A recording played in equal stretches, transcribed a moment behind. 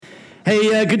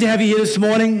Hey, good to have you here this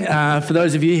morning. For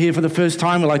those of you here for the first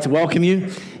time, we'd like to welcome you.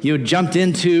 You jumped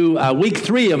into week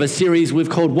 3 of a series we've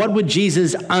called "What Would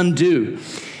Jesus Undo?"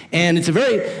 And it's a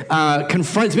very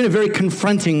it's been a very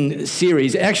confronting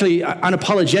series, actually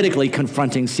unapologetically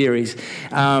confronting series,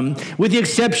 with the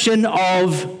exception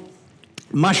of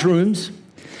mushrooms.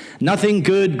 Nothing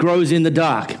good grows in the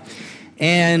dark.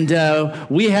 And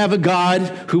we have a God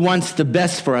who wants the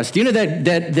best for us. Do you know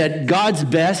that God's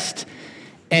best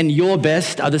and your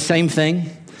best are the same thing?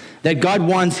 That God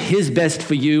wants his best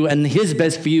for you, and his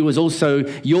best for you is also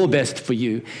your best for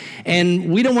you.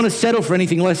 And we don't want to settle for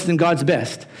anything less than God's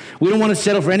best. We don't want to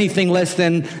settle for anything less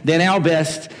than our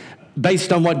best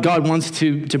based on what God wants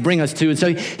to bring us to. And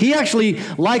so he actually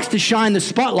likes to shine the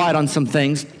spotlight on some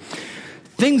things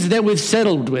that we've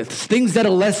settled with, things that are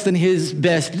less than his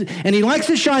best. And he likes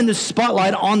to shine the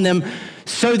spotlight on them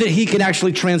so that he can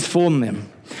actually transform them.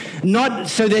 Not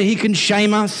so that he can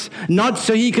shame us, not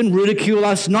so he can ridicule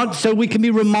us, not so we can be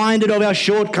reminded of our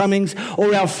shortcomings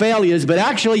or our failures, but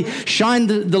actually shine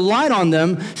the light on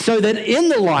them so that in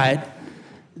the light,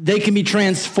 they can be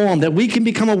transformed, that we can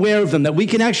become aware of them, that we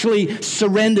can actually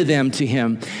surrender them to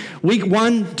him. Week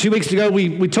 1, 2 weeks ago,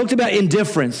 we talked about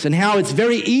indifference and how it's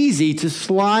very easy to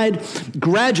slide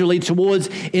gradually towards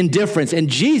indifference. And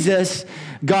Jesus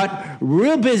got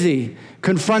real busy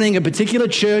confronting a particular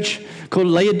church called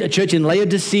a church in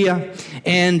Laodicea,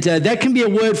 and that can be a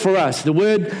word for us. The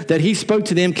word that he spoke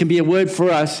to them can be a word for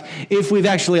us if we've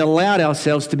actually allowed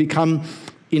ourselves to become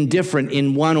indifferent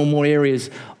in one or more areas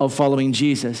of following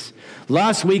Jesus.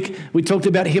 Last week, we talked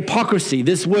about hypocrisy.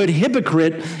 This word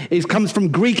hypocrite comes from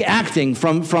Greek acting,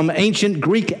 from ancient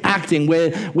Greek acting,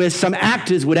 where some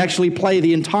actors would actually play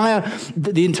the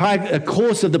entire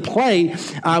course of the play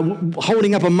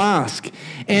holding up a mask.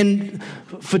 And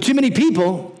for too many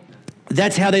people,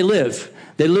 that's how they live.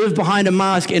 They live behind a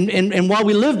mask, and while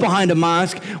we live behind a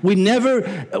mask, we're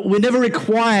never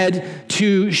required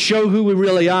to show who we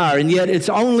really are. And yet it's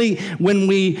only when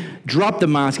we drop the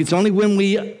mask, it's only when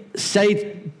we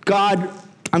say, God,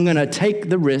 I'm going to take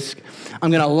the risk,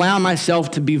 I'm going to allow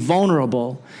myself to be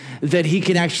vulnerable, that he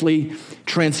can actually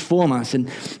transform us. And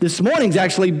this morning's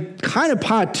actually kind of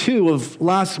part 2 of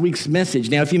last week's message.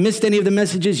 Now, if you missed any of the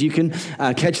messages, you can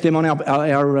catch them on our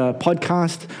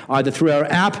podcast, either through our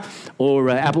app or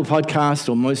Apple Podcasts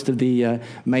or most of the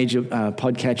major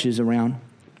podcatchers around.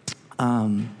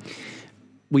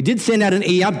 We did send out an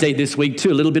e-update this week too,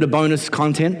 a little bit of bonus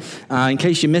content in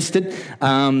case you missed it.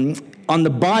 On the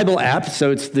Bible app,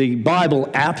 so it's the Bible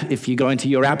app, if you go into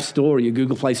your App Store or your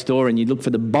Google Play Store and you look for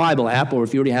the Bible app, or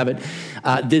if you already have it,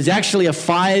 there's actually a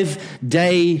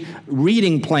 5-day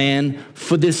reading plan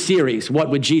for this series, What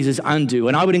Would Jesus Undo?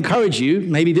 And I would encourage you,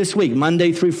 maybe this week,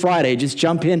 Monday through Friday, just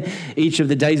jump in each of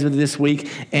the days of this week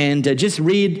and just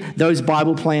read those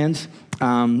Bible plans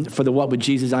for the What Would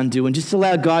Jesus Undo, and just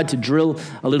allow God to drill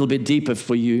a little bit deeper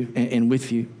for you and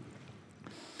with you.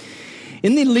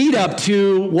 In the lead up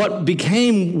to what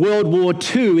became World War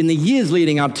II, in the years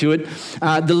leading up to it,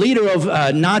 the leader of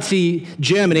Nazi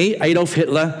Germany, Adolf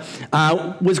Hitler,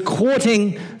 was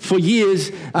courting for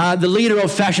years the leader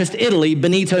of fascist Italy,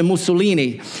 Benito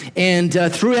Mussolini. And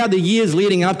throughout the years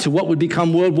leading up to what would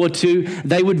become World War II,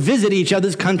 they would visit each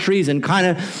other's countries and kind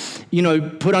of,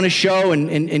 put on a show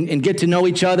and get to know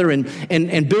each other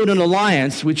and build an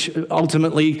alliance, which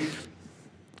ultimately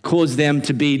caused them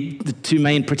to be the 2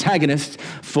 main protagonists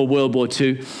for World War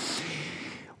II.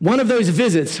 One of those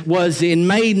visits was in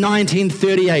May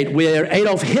 1938, where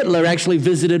Adolf Hitler actually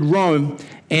visited Rome,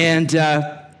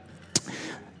 and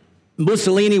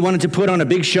Mussolini wanted to put on a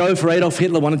big show for Adolf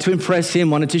Hitler, wanted to impress him,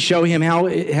 wanted to show him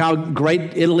how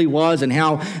great Italy was and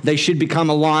how they should become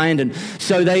aligned. And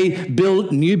so they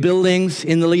built new buildings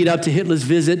in the lead up to Hitler's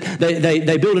visit.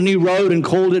 They built a new road and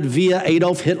called it Via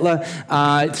Adolf Hitler.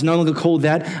 It's no longer called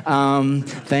that,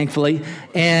 thankfully.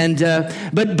 And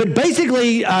but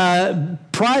basically,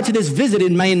 prior to this visit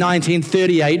in May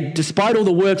 1938, despite all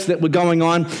the works that were going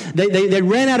on, they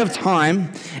ran out of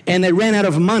time and they ran out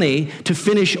of money to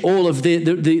finish all of the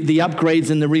upgrades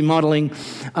and the remodeling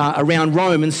around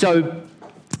Rome. And so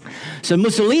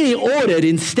Mussolini ordered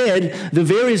instead the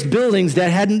various buildings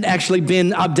that hadn't actually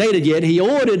been updated yet. He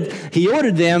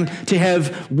ordered them to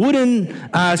have wooden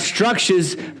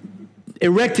structures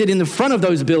erected in the front of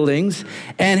those buildings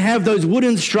and have those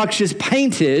wooden structures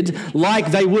painted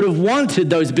like they would have wanted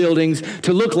those buildings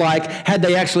to look like had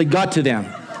they actually got to them.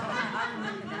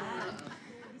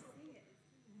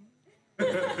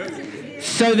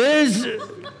 So there's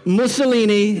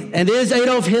Mussolini and there's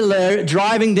Adolf Hitler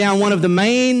driving down one of the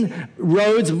main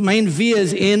roads, main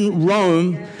vias in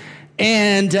Rome,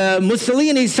 And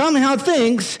Mussolini somehow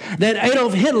thinks that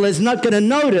Adolf Hitler is not going to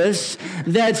notice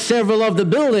that several of the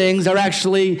buildings are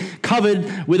actually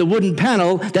covered with a wooden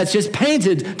panel that's just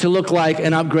painted to look like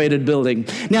an upgraded building.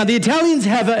 Now, the Italians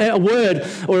have a word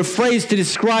or a phrase to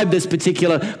describe this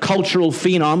particular cultural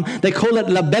phenom. They call it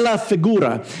la bella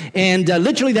figura. And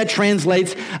literally that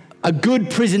translates a good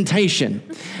presentation.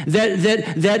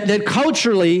 That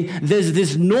culturally there's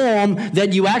this norm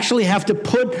that you actually have to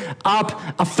put up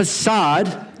a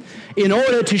facade in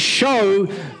order to show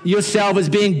yourself as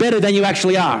being better than you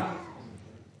actually are.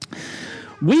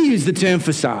 We use the term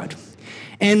facade.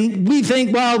 And we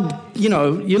think, well, you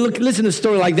listen to a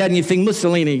story like that and you think,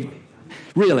 Mussolini,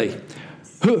 really?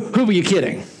 Who were you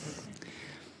kidding?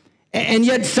 And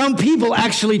yet some people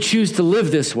actually choose to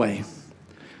live this way.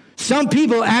 Some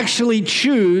people actually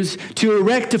choose to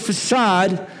erect a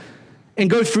facade and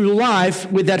go through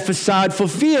life with that facade for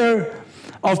fear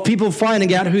of people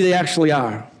finding out who they actually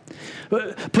are.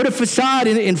 Put a facade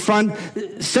in front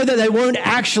so that they won't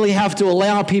actually have to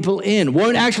allow people in,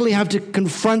 won't actually have to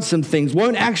confront some things,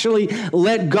 won't actually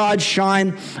let God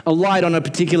shine a light on a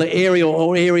particular area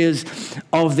or areas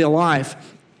of their life.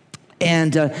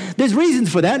 And there's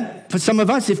reasons for that. For some of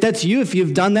us, if that's you, if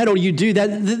you've done that or you do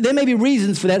that, there may be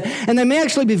reasons for that. And they may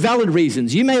actually be valid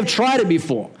reasons. You may have tried it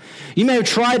before. You may have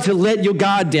tried to let your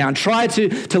guard down, tried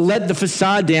to let the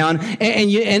facade down,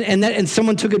 and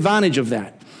someone took advantage of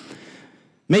that.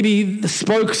 Maybe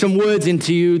spoke some words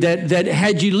into you that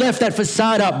had you left that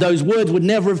facade up, those words would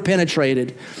never have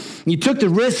penetrated. You took the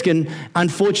risk, and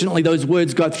unfortunately, those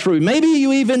words got through. Maybe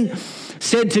you even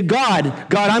said to God,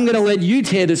 I'm going to let you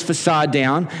tear this facade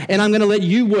down, and I'm going to let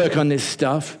you work on this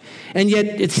stuff. And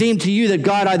yet it seemed to you that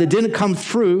God either didn't come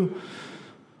through,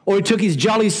 or he took his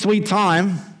jolly sweet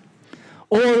time,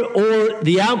 or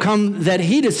the outcome that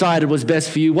he decided was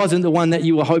best for you wasn't the one that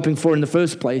you were hoping for in the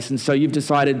first place. And so you've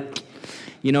decided,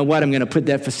 you know what, I'm going to put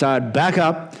that facade back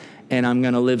up, and I'm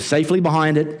going to live safely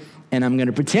behind it, and I'm going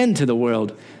to pretend to the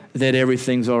world that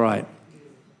everything's all right.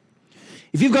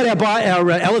 If you've got our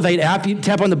Elevate app, you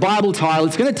tap on the Bible tile.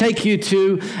 It's going to take you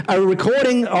to a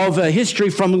recording of a history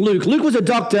from Luke. Luke was a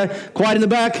doctor. Quiet in the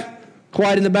back.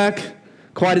 Quiet in the back.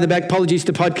 Quiet in the back. Apologies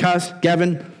to podcast.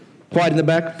 Gavin, quiet in the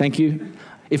back. Thank you.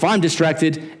 If I'm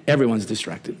distracted, everyone's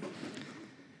distracted.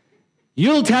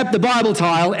 You'll tap the Bible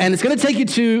tile, and it's going to take you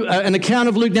to an account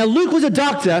of Luke. Now, Luke was a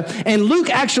doctor, and Luke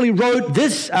actually wrote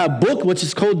this book, which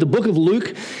is called the Book of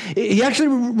Luke. He actually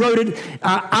wrote it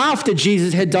after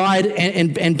Jesus had died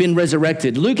and been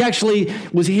resurrected. Luke actually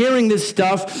was hearing this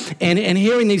stuff and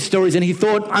hearing these stories, and he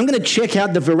thought, I'm going to check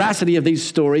out the veracity of these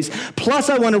stories, plus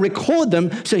I want to record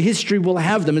them so history will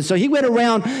have them. And so he went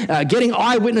around getting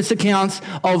eyewitness accounts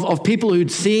of people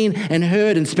who'd seen and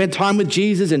heard and spent time with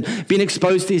Jesus and been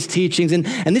exposed to his teachings.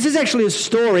 And this is actually a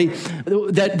story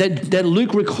that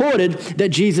Luke recorded that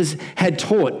Jesus had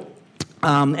taught.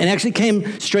 And actually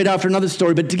came straight after another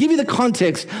story. But to give you the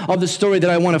context of the story that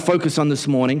I want to focus on this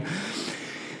morning,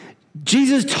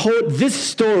 Jesus taught this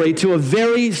story to a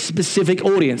very specific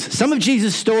audience. Some of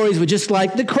Jesus' stories were just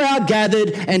like the crowd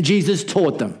gathered and Jesus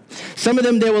taught them. Some of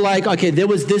them, they were like, okay, there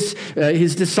was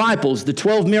his disciples, the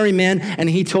 12 merry men, and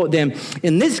he taught them.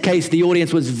 In this case, the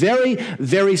audience was very,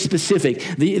 very specific.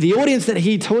 The audience that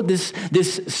he taught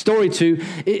this story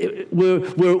to were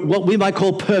what we might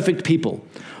call perfect people,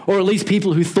 or at least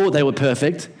people who thought they were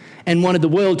perfect and wanted the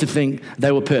world to think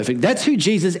they were perfect. That's who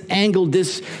Jesus angled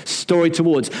this story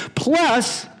towards.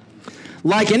 Plus,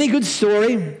 like any good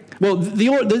story, well,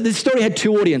 the story had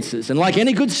two audiences. And like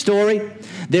any good story,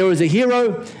 there was a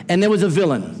hero and there was a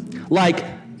villain. Like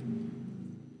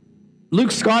Luke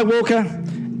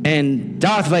Skywalker and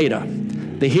Darth Vader,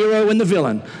 the hero and the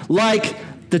villain. Like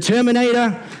the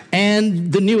Terminator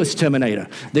and the newest Terminator,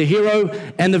 the hero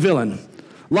and the villain.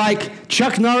 Like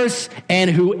Chuck Norris and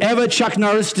whoever Chuck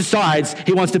Norris decides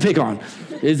he wants to pick on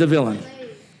is the villain.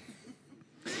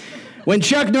 When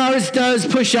Chuck Norris does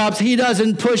push-ups, he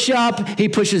doesn't push up, he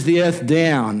pushes the earth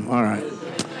down. All right.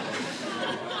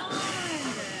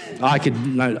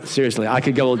 Seriously, I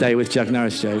could go all day with Chuck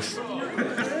Norris jokes.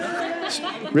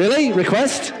 Really?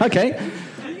 Request? Okay.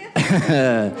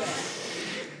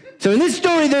 So in this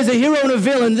story, there's a hero and a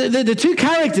villain. The two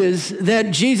characters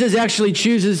that Jesus actually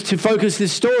chooses to focus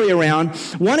this story around,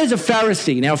 one is a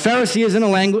Pharisee. Now, Pharisee isn't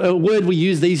a word we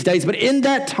use these days, but in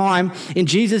that time, in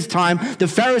Jesus' time, the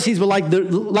Pharisees were like the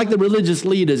religious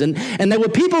leaders, and they were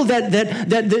people that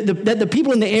the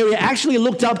people in the area actually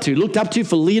looked up to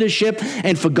for leadership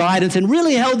and for guidance, and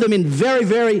really held them in very,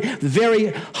 very,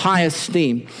 very high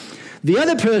esteem. The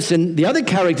other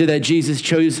character that Jesus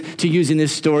chose to use in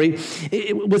this story,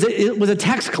 it was a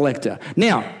tax collector.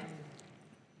 Now,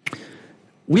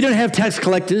 We don't have tax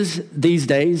collectors these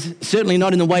days, certainly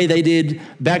not in the way they did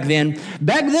back then.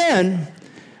 Back then,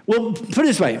 well, put it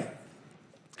this way,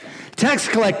 tax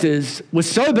collectors were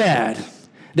so bad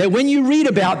that when you read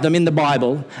about them in the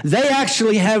Bible, they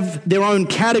actually have their own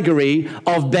category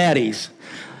of baddies.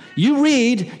 You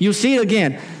read, you'll see it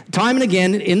again, time and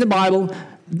again in the Bible,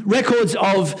 records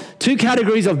of two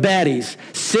categories of baddies,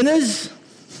 sinners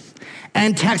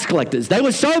and tax collectors. They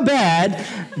were so bad,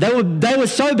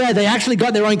 they actually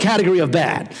got their own category of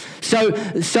bad. So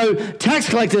tax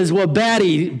collectors were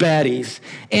baddies.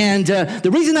 And the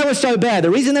reason they were so bad,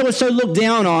 the reason they were so looked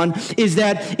down on is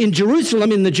that in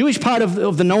Jerusalem, in the Jewish part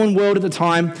of the known world at the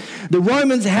time, the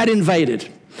Romans had invaded.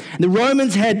 The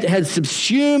Romans had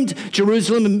subsumed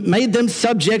Jerusalem and made them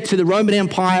subject to the Roman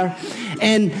Empire,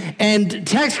 and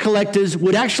tax collectors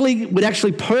would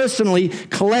actually personally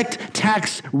collect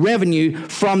tax revenue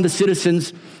from the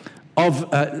citizens of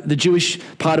the Jewish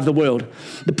part of the world.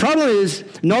 The problem is,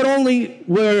 not only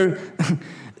were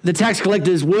the tax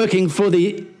collectors working for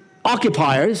the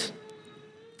occupiers,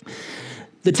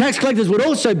 the tax collectors would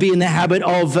also be in the habit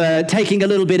of taking a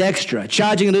little bit extra,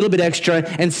 charging a little bit extra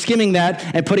and skimming that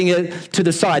and putting it to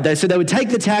the side. So they would take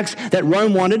the tax that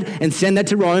Rome wanted and send that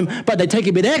to Rome, but they'd take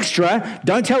a bit extra,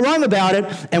 don't tell Rome about it,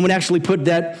 and would actually put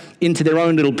that into their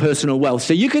own little personal wealth.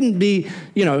 So you can be,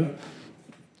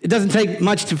 it doesn't take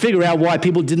much to figure out why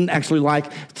people didn't actually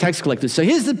like tax collectors. So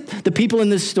here's the people in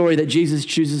this story that Jesus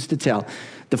chooses to tell.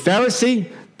 The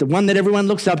Pharisee, the one that everyone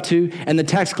looks up to, and the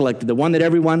tax collector, the one that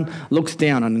everyone looks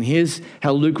down on. And here's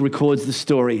how Luke records the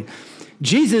story.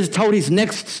 Jesus told his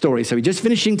next story. So he's just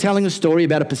finishing telling a story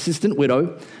about a persistent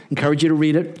widow. Encourage you to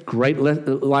read it. Great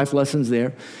life lessons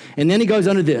there. And then he goes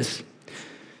on to this.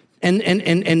 And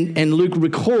Luke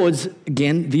records,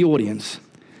 again, the audience.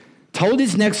 Told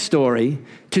his next story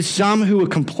to some who were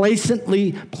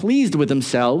complacently pleased with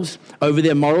themselves over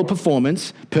their moral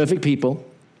performance, perfect people,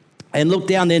 and looked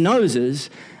down their noses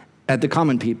at the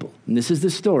common people. And this is the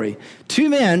story. Two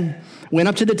men went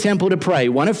up to the temple to pray,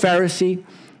 one a Pharisee,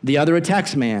 the other a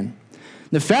tax man.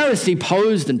 The Pharisee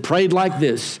posed and prayed like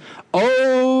this: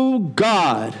 "Oh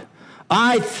God,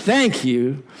 I thank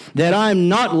you that I'm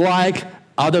not like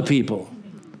other people,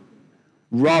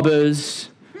 robbers,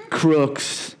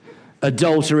 crooks,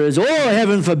 adulterers, or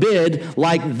heaven forbid,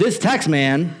 like this tax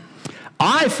man.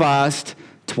 I fast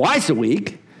twice a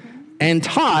week and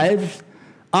tithe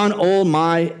on all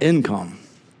my income."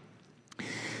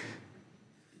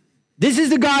 This is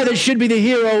the guy that should be the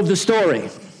hero of the story.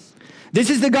 This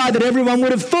is the guy that everyone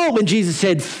would have thought when Jesus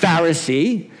said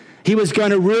Pharisee, he was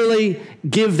going to really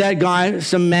give that guy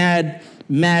some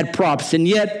mad props. And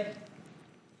yet,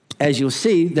 as you'll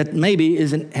see, that maybe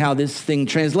isn't how this thing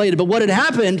translated. But what had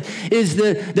happened is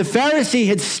the Pharisee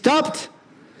had stopped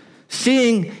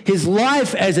seeing his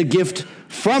life as a gift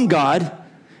from God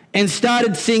and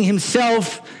started seeing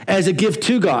himself as a gift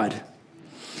to God.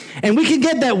 And we can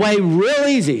get that way real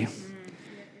easy.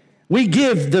 We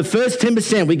give the first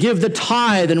 10%, we give the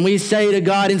tithe, and we say to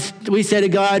God,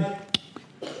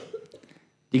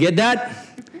 you get that?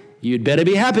 You'd better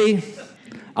be happy.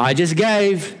 I just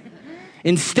gave.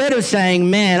 Instead of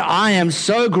saying, man, I am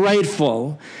so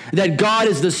grateful that God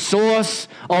is the source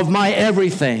of my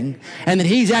everything and that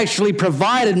he's actually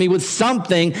provided me with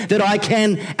something that I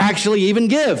can actually even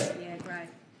give. Yeah, right.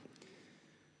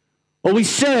 Or we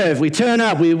serve, we turn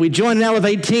up, we join an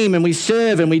Elevate team and we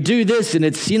serve and we do this, and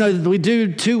it's, we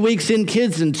do 2 weeks in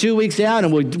kids and 2 weeks out,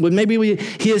 and maybe we're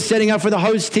here setting up for the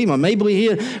host team, or maybe we're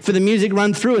here for the music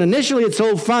run through. And initially it's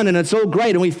all fun and it's all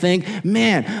great, and we think,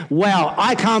 man, wow,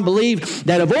 I can't believe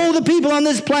that of all the people on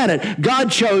this planet,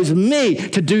 God chose me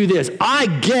to do this. I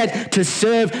get to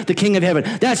serve the King of Heaven.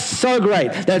 That's so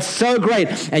great. That's so great.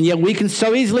 And yet we can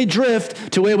so easily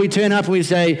drift to where we turn up and we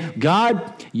say,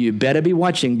 God, you better be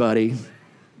watching, buddy.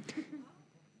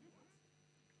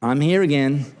 I'm here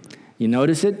again. You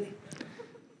notice it?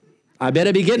 I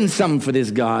better be getting something for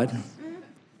this God.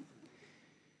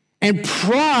 And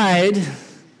pride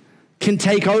can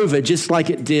take over just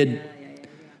like it did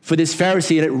for this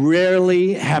Pharisee, and it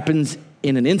rarely happens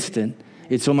in an instant.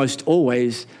 It's almost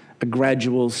always a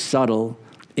gradual, subtle,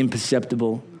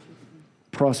 imperceptible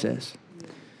process.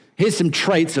 Here's some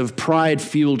traits of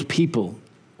pride-fueled people.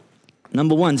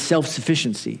 Number one,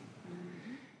 self-sufficiency.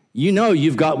 You know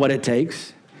you've got what it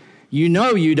takes. You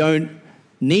know you don't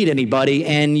need anybody,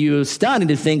 and you're starting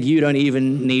to think you don't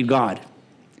even need God.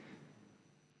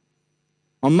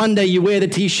 On Monday, you wear the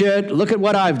t-shirt, look at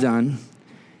what I've done,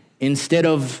 instead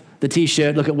of the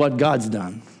t-shirt, look at what God's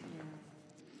done.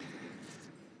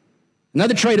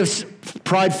 Another trait of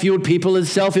pride-fueled people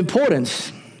is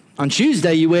self-importance. On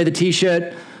Tuesday, you wear the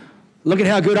t-shirt, look at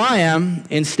how good I am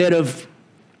instead of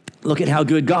look at how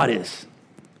good God is.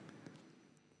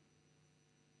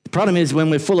 The problem is when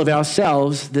we're full of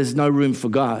ourselves, there's no room for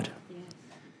God.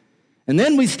 And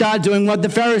then we start doing what the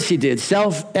Pharisee did,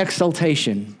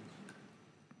 self-exaltation.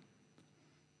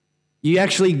 You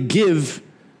actually give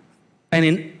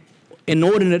an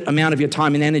inordinate amount of your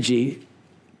time and energy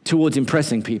towards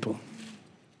impressing people.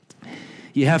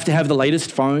 You have to have the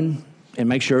latest phone and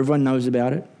make sure everyone knows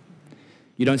about it.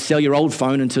 You don't sell your old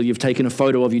phone until you've taken a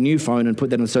photo of your new phone and put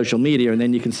that on social media, and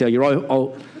then you can sell your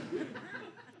old.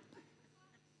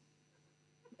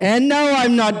 And no,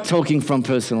 I'm not talking from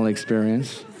personal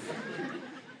experience.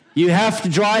 You have to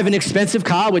drive an expensive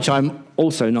car, which I'm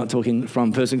also not talking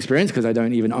from personal experience because I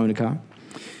don't even own a car.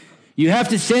 You have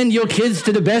to send your kids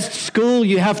to the best school.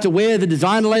 You have to wear the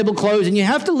designer label clothes, and you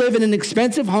have to live in an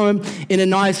expensive home in a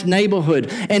nice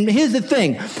neighborhood. And here's the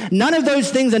thing. None of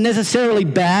those things are necessarily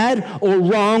bad or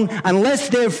wrong unless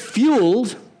they're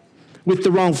fueled with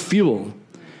the wrong fuel.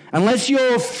 Unless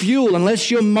your fuel, unless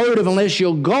your motive, unless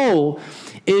your goal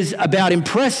is about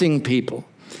impressing people.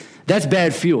 That's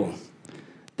bad fuel.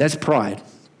 That's pride.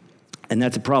 And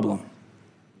that's a problem.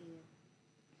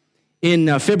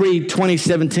 In February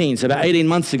 2017, so about 18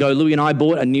 months ago, Louis and I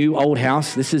bought a new old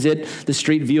house. This is it, the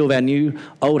street view of our new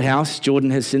old house. Jordan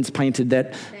has since painted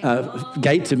that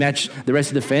gate to match the rest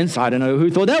of the fence. I don't know who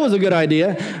thought that was a good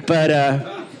idea, but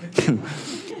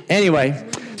anyway.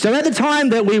 So at the time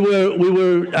that we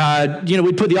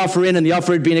we'd put the offer in and the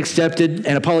offer had been accepted,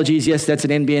 and apologies, yes, that's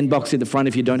an NBN box in the front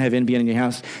if you don't have NBN in your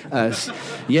house.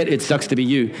 Yet it sucks to be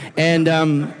you.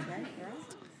 And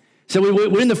so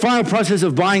we're in the final process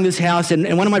of buying this house, and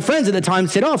one of my friends at the time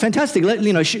said, "Oh, fantastic!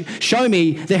 Show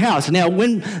me the house." Now,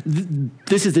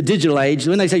 this is the digital age,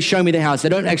 when they say "show me the house," they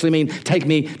don't actually mean take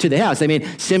me to the house. They mean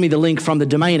send me the link from the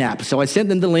Domain app. So I sent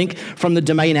them the link from the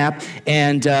Domain app,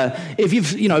 and if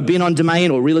you've been on Domain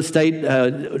or real estate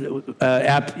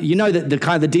app, you know that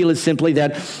the deal is simply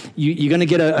that you're going to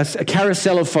get a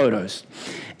carousel of photos.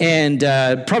 And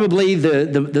probably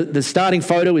the starting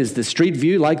photo is the street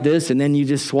view like this, and then you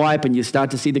just swipe and you start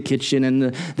to see the kitchen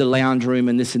and the lounge room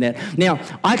and this and that. Now,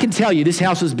 I can tell you this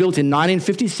house was built in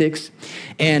 1956,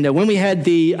 and when we had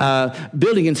the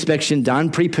building inspection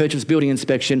done, pre-purchase building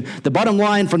inspection, the bottom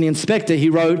line from the inspector, he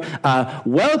wrote,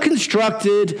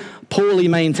 well-constructed, poorly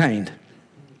maintained.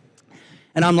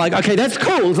 And I'm like, okay, that's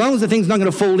cool. As long as the thing's not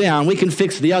going to fall down, we can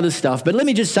fix the other stuff. But let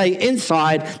me just say,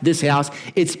 inside this house,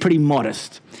 it's pretty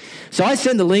modest. So I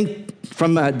send the link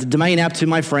from the Domain app to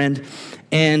my friend,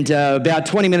 and about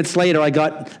 20 minutes later, I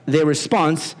got their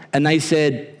response, and they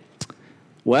said,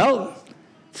 well,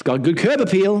 it's got good curb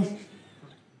appeal.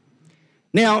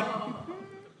 Now,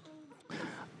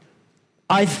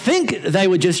 I think they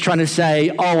were just trying to say,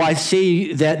 oh, I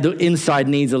see that the inside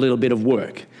needs a little bit of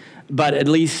work, but at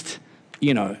least...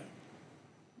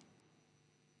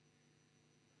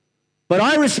 But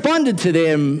I responded to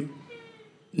them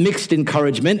mixed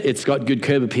encouragement, it's got good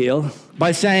curb appeal,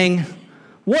 by saying,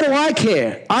 what do I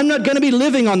care? I'm not going to be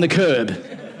living on the curb.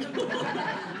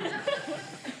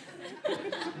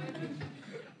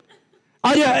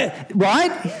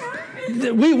 Right?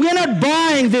 We're not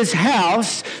buying this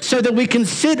house so that we can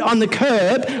sit on the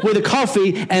curb with a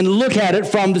coffee and look at it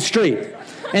from the street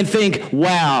and think,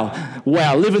 wow,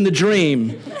 living the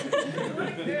dream.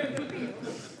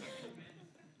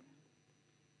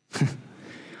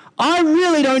 I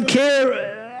really don't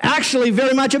care actually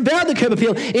very much about the curb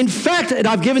appeal. In fact, and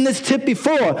I've given this tip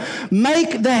before,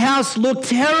 make the house look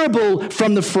terrible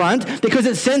from the front because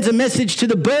it sends a message to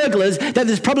the burglars that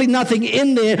there's probably nothing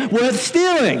in there worth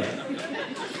stealing.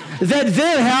 That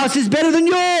their house is better than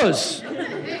yours.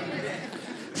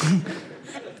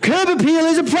 Curb appeal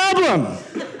is a problem.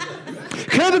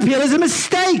 Curb appeal is a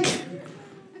mistake.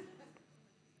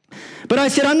 But I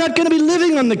said, I'm not going to be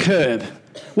living on the curb.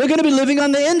 We're going to be living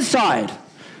on the inside.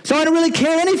 So I don't really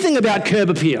care anything about curb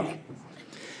appeal.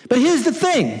 But here's the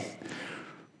thing.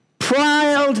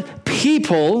 Proud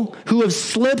people who have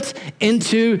slipped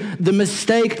into the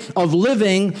mistake of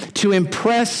living to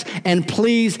impress and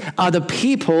please other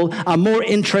people are more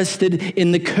interested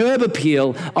in the curb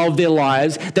appeal of their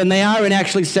lives than they are in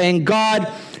actually saying,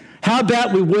 God, how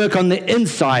about we work on the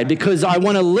inside? Because I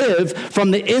want to live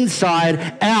from the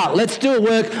inside out. Let's do a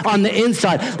work on the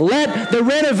inside. Let the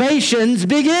renovations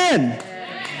begin.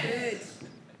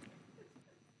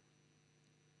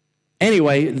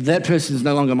 Anyway, that person is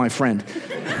no longer my friend.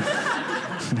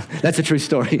 That's a true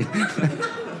story.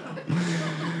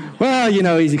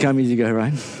 Well, easy come, easy go,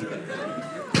 right?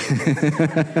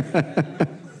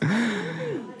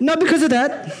 Not because of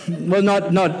that. Well,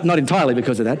 not entirely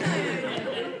because of that.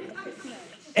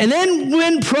 And then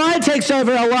when pride takes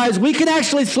over our lives, we can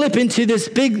actually slip into this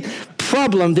big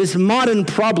problem, this modern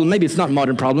problem. Maybe it's not a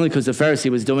modern problem because the Pharisee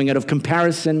was doing it, of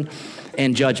comparison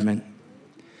and judgment.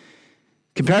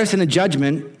 Comparison and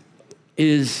judgment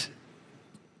is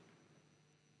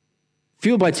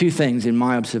fueled by two things in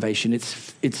my observation.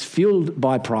 It's fueled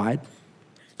by pride,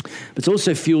 but it's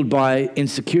also fueled by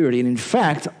insecurity. And in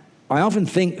fact, I often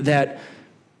think that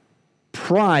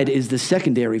pride is the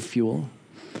secondary fuel,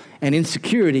 and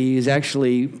insecurity is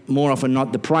actually more often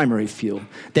not the primary fuel.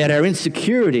 That our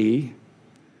insecurity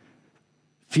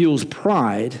fuels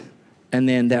pride, and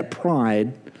then that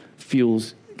pride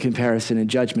fuels comparison and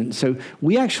judgment. So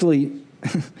we actually,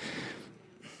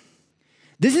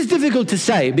 this is difficult to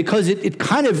say because it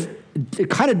kind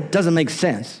of doesn't make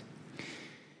sense.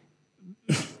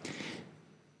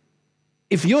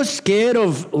 If you're scared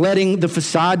of letting the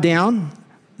facade down,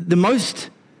 the most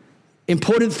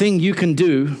important thing you can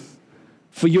do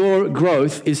for your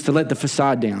growth is to let the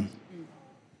facade down.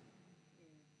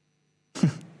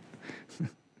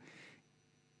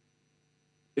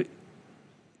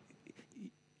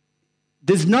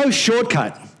 There's no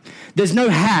shortcut. There's no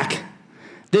hack.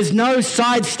 There's no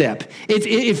sidestep.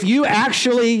 If you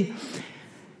actually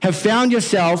have found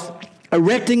yourself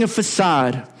erecting a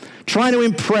facade, trying to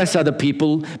impress other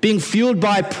people, being fueled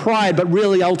by pride, but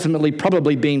really ultimately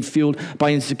probably being fueled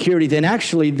by insecurity, then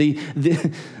actually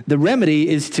the remedy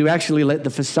is to actually let the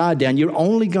facade down. You're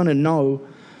only going to know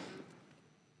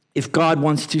if God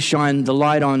wants to shine the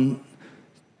light on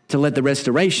to let the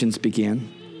restorations begin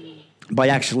by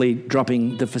actually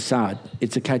dropping the facade.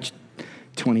 It's a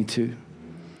catch-22.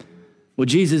 Well,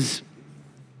 Jesus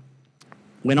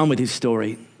went on with his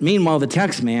story. Meanwhile, the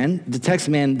tax man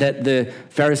that the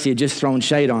Pharisee had just thrown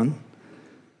shade on,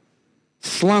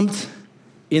 slumped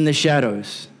in the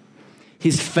shadows,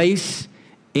 his face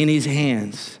in his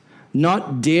hands,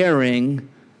 not daring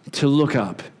to look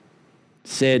up,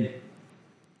 said,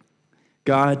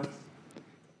 God,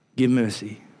 give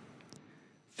mercy.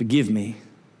 Forgive me,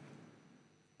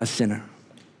 a sinner.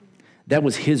 That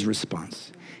was his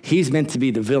response. He's meant to be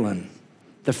the villain.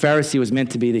 The Pharisee was meant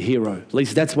to be the hero. At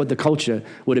least that's what the culture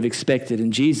would have expected.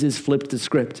 And Jesus flipped the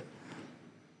script.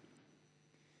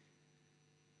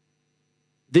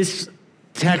 This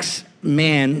tax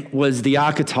man was the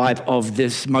archetype of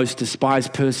this most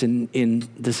despised person in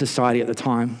the society at the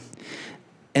time.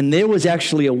 And there was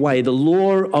actually a way. The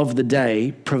law of the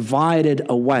day provided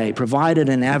a way, provided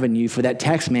an avenue for that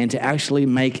tax man to actually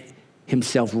make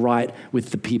himself right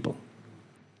with the people.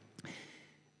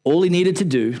 All he needed to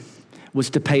do was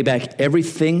to pay back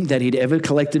everything that he'd ever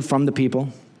collected from the people,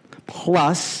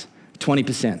 plus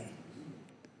 20%.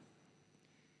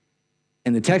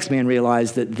 And the tax man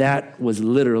realized that that was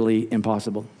literally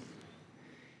impossible.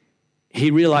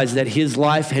 He realized that his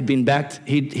life had been backed,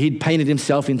 he'd painted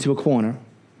himself into a corner,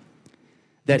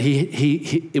 that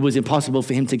it was impossible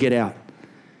for him to get out.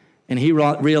 And he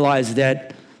realized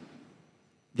that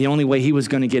the only way he was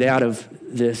going to get out of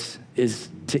this is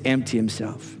to empty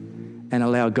himself and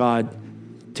allow God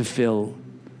to fill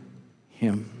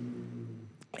him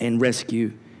and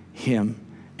rescue him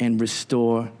and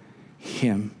restore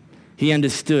him. He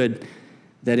understood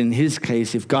that in his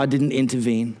case, if God didn't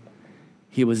intervene,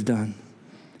 he was done.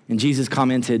 And Jesus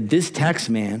commented, this tax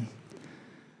man,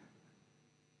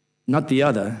 not the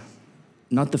other,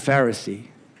 not the Pharisee,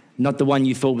 not the one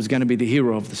you thought was going to be the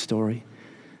hero of the story,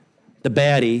 the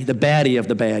baddie of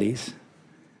the baddies,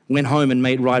 went home and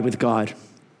made right with God.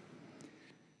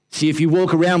 See, if you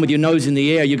walk around with your nose in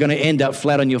the air, you're going to end up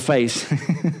flat on your face.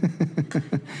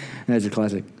 That's a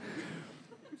classic.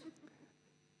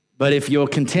 But if you're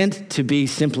content to be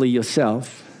simply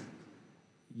yourself,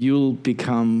 you'll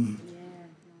become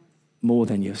more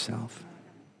than yourself.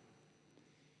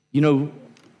 You know,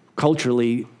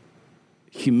 culturally,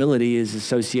 humility is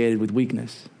associated with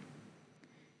weakness.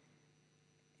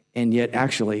 And yet,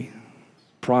 actually,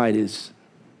 pride is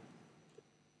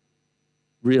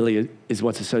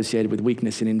what's associated with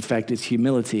weakness. And in fact, it's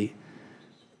humility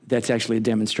that's actually a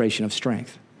demonstration of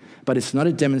strength. But it's not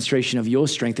a demonstration of your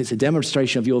strength. It's a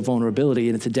demonstration of your vulnerability.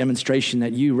 And it's a demonstration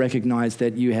that you recognize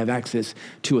that you have access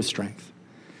to a strength,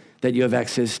 that you have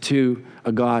access to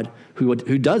a God who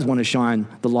does want to shine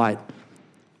the light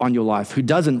on your life, who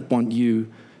doesn't want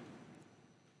you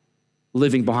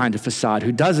living behind a facade,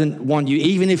 who doesn't want you,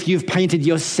 even if you've painted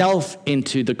yourself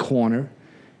into the corner,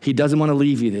 he doesn't want to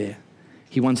leave you there.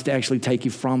 He wants to actually take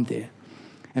you from there.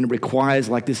 And it requires,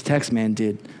 like this tax man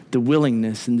did, the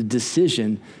willingness and the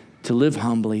decision to live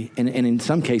humbly, and in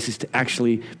some cases to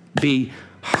actually be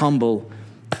humble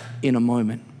in a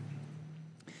moment.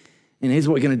 And here's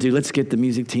what we're going to do. Let's get the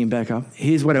music team back up.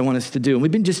 Here's what I want us to do. And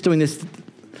we've been just doing this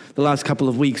the last couple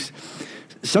of weeks.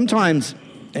 Sometimes,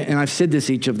 and I've said this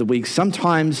each of the weeks,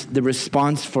 sometimes the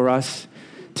response for us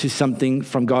to something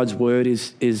from God's word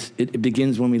is it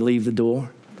begins when we leave the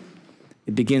door.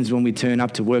 It begins when we turn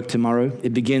up to work tomorrow.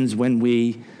 It begins when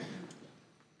we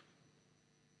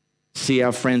see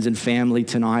our friends and family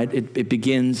tonight. It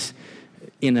begins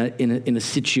in a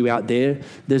situ out there.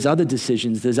 There's other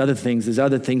decisions, there's other things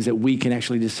that we can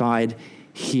actually decide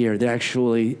here. They're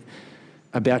actually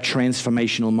about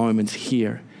transformational moments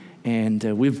here. And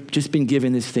we've just been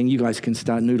given this thing. You guys can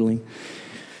start noodling,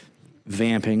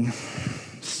 vamping,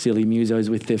 silly musos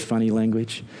with their funny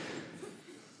language.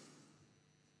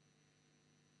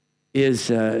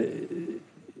 Is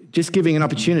just giving an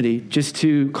opportunity just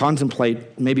to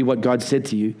contemplate maybe what God said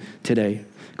to you today.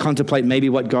 Contemplate maybe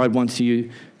what God wants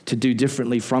you to do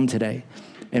differently from today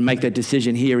and make that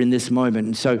decision here in this moment.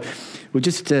 And so we're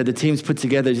just, the team's put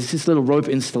together just this little rope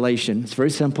installation. It's very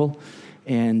simple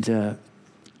and it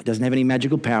doesn't have any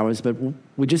magical powers, but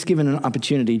we're just given an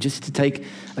opportunity just to take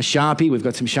a Sharpie. We've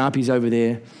got some Sharpies over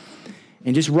there.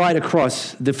 And just right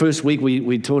across, the first week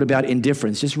we talked about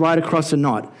indifference, just right across a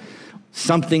knot.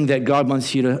 Something that God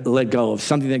wants you to let go of,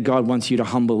 something that God wants you to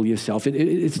humble yourself.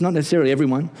 It's not necessarily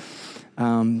everyone,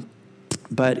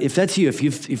 but if that's you,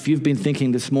 if you've been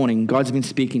thinking this morning, God's been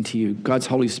speaking to you, God's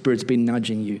Holy Spirit's been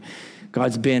nudging you,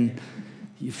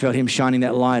 you felt Him shining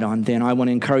that light on, then I want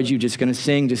to encourage you, just going to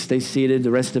sing, just stay seated,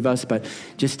 the rest of us, but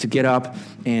just to get up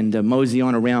and mosey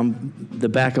on around the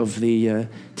back of the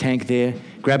tank there,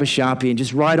 grab a Sharpie and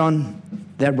just write on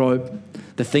that rope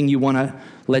the thing you want to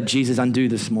let Jesus undo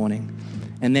this morning.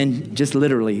 And then just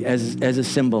literally as a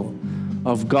symbol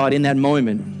of God in that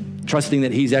moment, trusting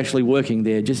that He's actually working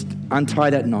there, just untie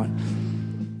that knot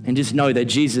and just know that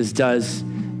Jesus does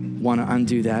want to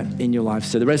undo that in your life.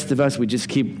 So the rest of us, we just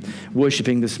keep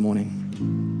worshiping this morning.